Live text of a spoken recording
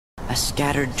A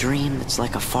scattered dream that's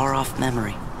like a far-off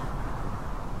memory.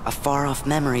 A far-off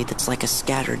memory that's like a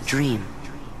scattered dream.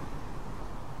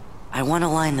 I want to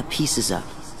line the pieces up.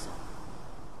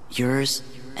 Yours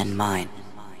and mine.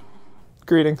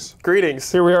 Greetings.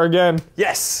 Greetings. Here we are again.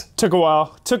 Yes. Took a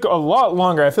while. Took a lot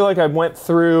longer. I feel like I went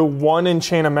through 1 in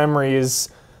Chain of Memories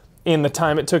in the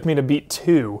time it took me to beat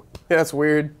 2. Yeah, that's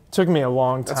weird. Took me a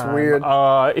long time. That's weird.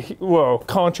 Whoa,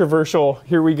 controversial.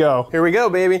 Here we go. Here we go,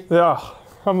 baby. Yeah,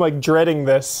 I'm like dreading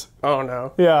this. Oh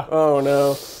no. Yeah. Oh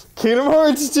no. Kingdom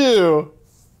Hearts 2.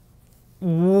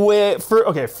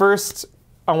 First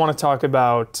I want to talk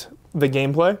about the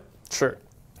gameplay. Sure.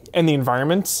 And the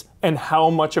environments and how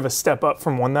much of a step up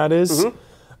from 1 that is.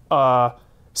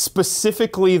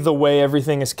 Specifically the way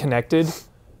everything is connected.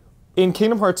 In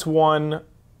Kingdom Hearts 1,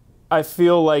 I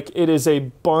feel like it is a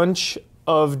bunch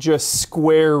of just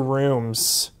square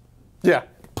rooms. Yeah.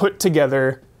 Put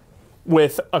together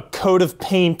with a coat of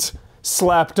paint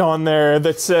slapped on there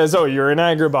that says, oh, you're in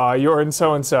Agrabah, you're in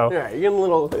so-and-so. Yeah, you're getting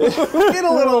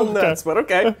a little nuts, but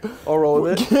okay. I'll roll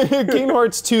with it. Kingdom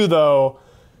Hearts 2, though,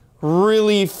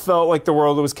 really felt like the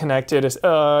world was connected.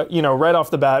 Right off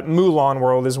the bat, Mulan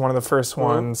World is one of the first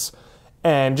ones.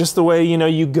 And just the way,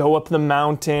 you go up the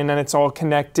mountain and it's all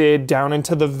connected down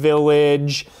into the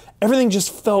village. Everything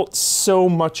just felt so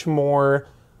much more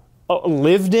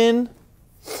lived in,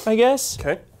 I guess.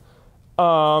 Okay.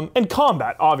 And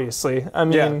combat, obviously. I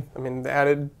mean, they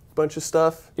added a bunch of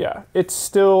stuff. Yeah, it's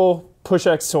still push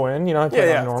X to win. I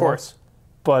play on normal. Of course.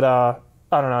 But I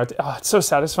don't know. It's so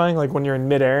satisfying. Like when you're in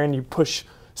midair and you push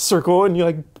circle and you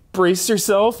like brace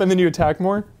yourself and then you attack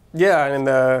more. Yeah, and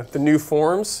the new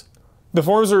forms. The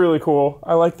forms are really cool.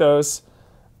 I like those.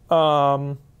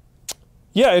 And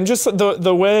just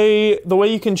the way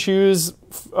you can choose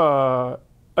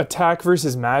attack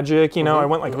versus magic. I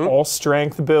went like all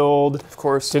strength build. Of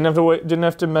course. Didn't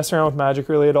have to mess around with magic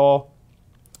really at all.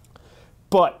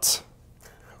 But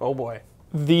oh boy,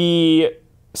 the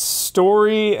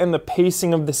story and the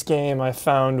pacing of this game I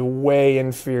found way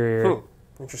inferior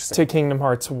to Kingdom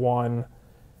Hearts 1.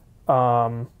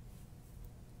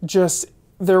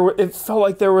 It felt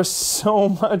like there was so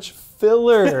much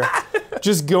filler.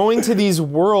 Just going to these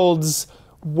worlds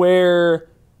where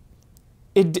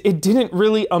it didn't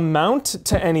really amount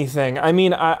to anything. I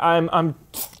mean, I'm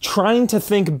trying to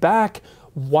think back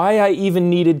why I even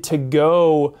needed to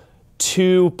go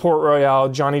to Port Royale,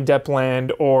 Johnny Depp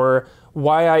Land, or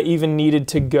why I even needed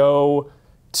to go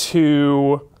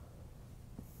to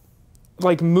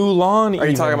like Mulan. Are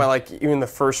you talking about like even the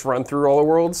first run through all the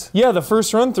worlds? Yeah, the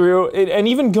first run through, and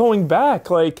even going back,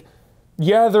 like,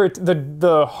 yeah,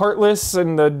 the Heartless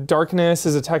and the Darkness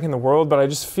is attacking the world, but I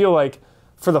just feel like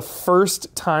for the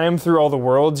first time through all the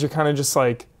worlds, you're kind of just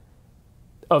like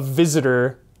a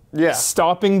visitor,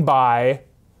 stopping by,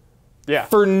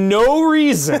 for no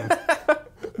reason.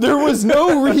 There was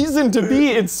no reason to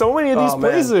be in so many of these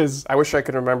places. I wish I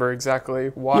could remember exactly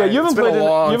why. Yeah, you haven't played it in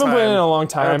a long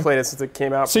time. I haven't played it since it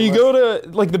came out. So you go to,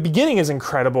 like, the beginning is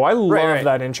incredible. I love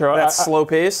that intro. That slow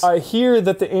pace. I hear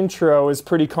that the intro is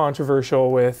pretty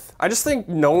controversial with... I just think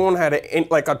no one had, a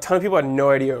ton of people had no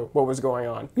idea what was going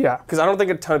on. Yeah. Because I don't think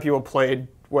a ton of people played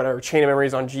Chain of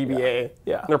Memories on GBA.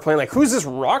 Yeah. And they're playing like, who's this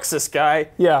Roxas guy?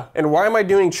 Yeah. And why am I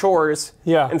doing chores?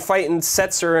 Yeah. And fighting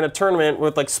Setzer in a tournament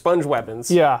with like sponge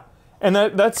weapons? Yeah. And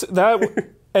that's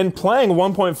and playing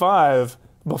 1.5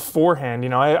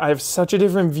 beforehand, I have such a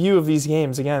different view of these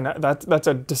games. Again, that's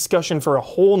a discussion for a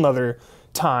whole nother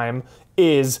time,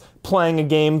 is playing a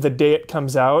game the day it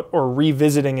comes out or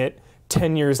revisiting it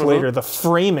 10 years later. The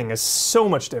framing is so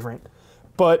much different.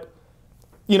 But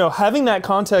having that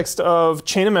context of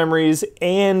Chain of Memories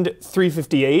and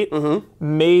 358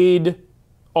 made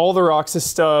all the Roxas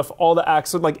stuff, all the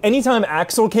Axel, like anytime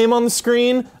Axel came on the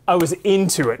screen, I was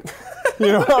into it. I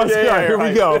was here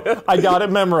we go. I got it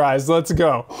memorized, let's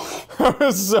go. I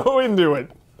was so into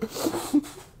it.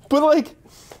 But like,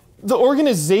 the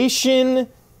organization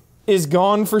is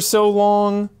gone for so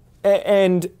long,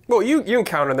 and... Well, you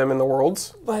encounter them in the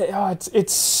worlds.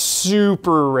 It's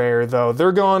super rare, though.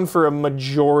 They're gone for a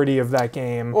majority of that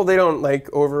game. Well, they don't,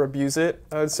 like, over-abuse it,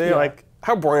 I would say. Yeah. Like,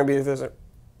 how boring would it be if there's an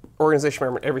organization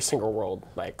member in every single world,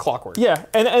 like clockwork. Yeah,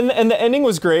 and the ending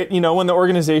was great, when the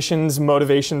organization's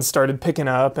motivations started picking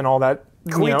up and all that.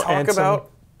 Can we talk about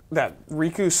that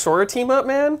Riku Sora team up,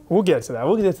 man? We'll get to that.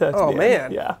 Oh,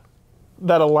 man. Yeah.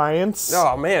 That alliance.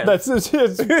 Oh, man. It's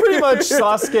pretty much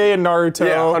Sasuke and Naruto.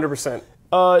 Yeah, 100%.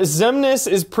 Xemnas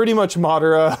is pretty much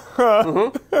Madara.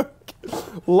 A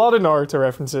lot of Naruto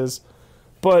references.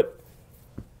 But,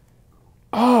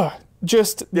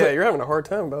 you're having a hard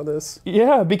time about this.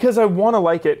 Yeah, because I want to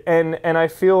like it, and I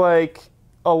feel like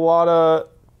a lot of,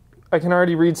 I can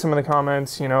already read some of the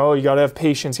comments, you know, you gotta have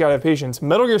patience, you gotta have patience.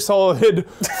 Metal Gear Solid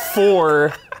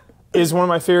 4 is one of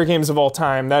my favorite games of all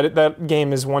time. That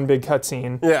game is one big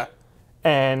cutscene. Yeah.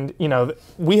 And, you know,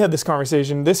 we had this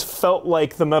conversation. This felt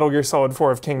like the Metal Gear Solid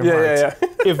 4 of Kingdom Hearts. Yeah.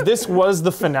 If this was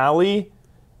the finale,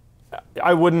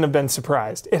 I wouldn't have been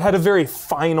surprised. It had a very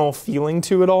final feeling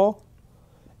to it all.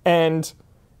 And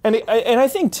I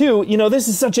think, too, you know, this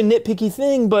is such a nitpicky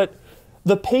thing, but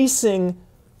the pacing,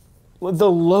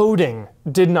 the loading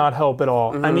did not help at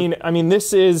all. Mm-hmm. I mean,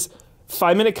 this is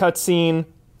 5-minute cutscene,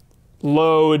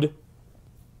 load,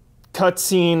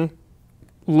 cutscene,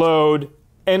 load,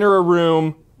 enter a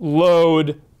room,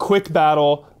 load, quick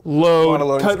battle, load. A lot of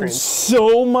loading screens.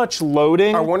 So much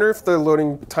loading. I wonder if the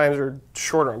loading times are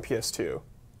shorter on PS2.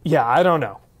 Yeah, I don't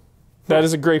know. That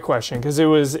is a great question because it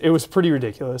was pretty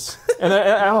ridiculous. And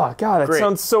oh god, that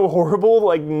sounds so horrible.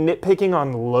 Like nitpicking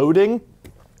on loading.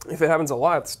 If it happens a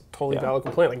lot, it's totally valid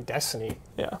complaint. Like Destiny.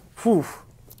 Yeah. Whew.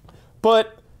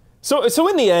 But so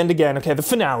in the end, again, okay, the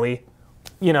finale.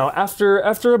 You know, after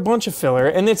a bunch of filler,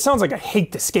 and it sounds like I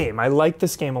hate this game. I like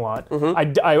this game a lot.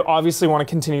 I obviously want to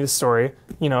continue the story.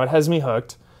 You know, it has me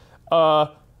hooked.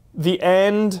 The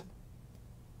end,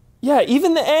 yeah,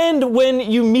 even the end when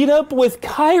you meet up with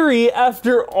Kairi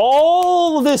after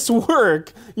all this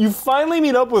work, you finally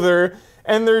meet up with her,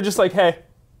 and they're just like, hey,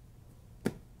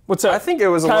 what's up? I think it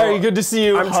was Kairi, a little, good to see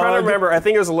you. I'm trying to remember. I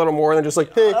think it was a little more than just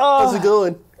like, hey, how's it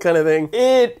going? Kind of thing.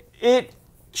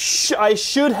 I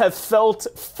should have felt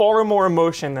far more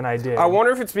emotion than I did. I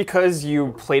wonder if it's because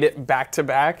you played it back to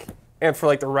back, and for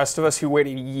like the rest of us who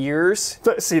waited years.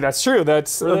 See, that's true.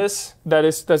 That's a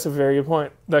very good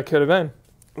point. That could have been.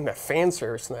 And that fan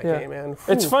service in that game, man.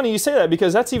 It's funny you say that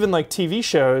because that's even like TV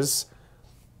shows.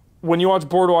 When you watch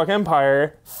Boardwalk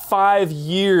Empire, 5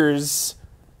 years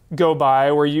go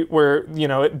by where you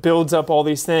know it builds up all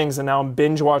these things, and now I'm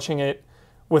binge watching it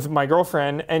with my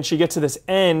girlfriend, and she gets to this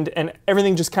end, and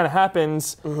everything just kind of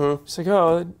happens. It's like,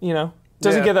 oh, you know,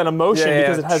 doesn't get that emotion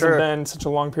because it hasn't been such a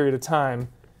long period of time.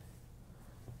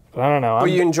 But I don't know.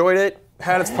 But you enjoyed it,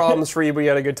 had its problems for you, but you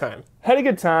had a good time. Had a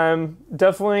good time.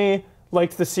 Definitely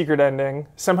liked the secret ending.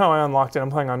 Somehow I unlocked it. I'm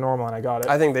playing on normal, and I got it.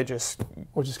 I think they just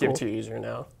which is give cool. it to you easier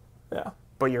now. Yeah.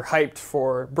 But you're hyped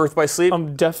for Birth by Sleep?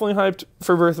 I'm definitely hyped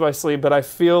for Birth by Sleep, but I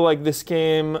feel like this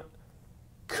game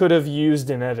could have used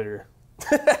an editor.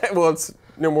 Well, it's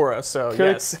Nomura, so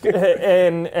yes.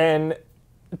 and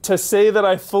to say that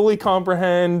I fully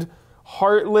comprehend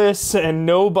Heartless and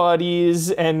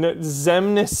Nobodies and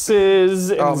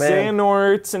Zemnises and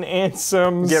Xanorts and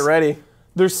Ansems. Get ready.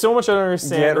 There's so much I don't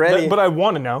understand. Get ready. But I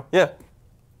want to know. Yeah.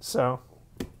 So,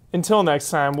 until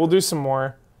next time, we'll do some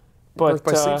more. But Birth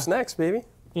by Sleep's next, baby.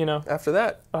 You know. After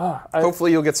that.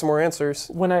 Hopefully you'll get some more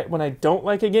answers. When I don't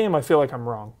like a game, I feel like I'm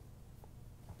wrong.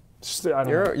 Just, I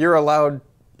don't know. You're allowed.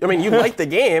 I mean, you like the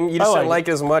game. You just didn't like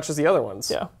it as much as the other ones.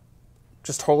 Yeah.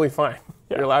 Just totally fine.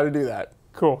 Yeah. You're allowed to do that.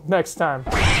 Cool. Next time.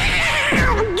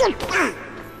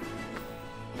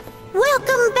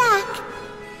 Welcome back.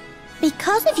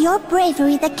 Because of your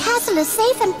bravery, the castle is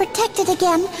safe and protected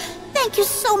again. Thank you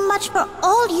so much for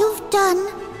all you've done.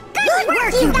 Good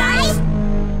work, you guys!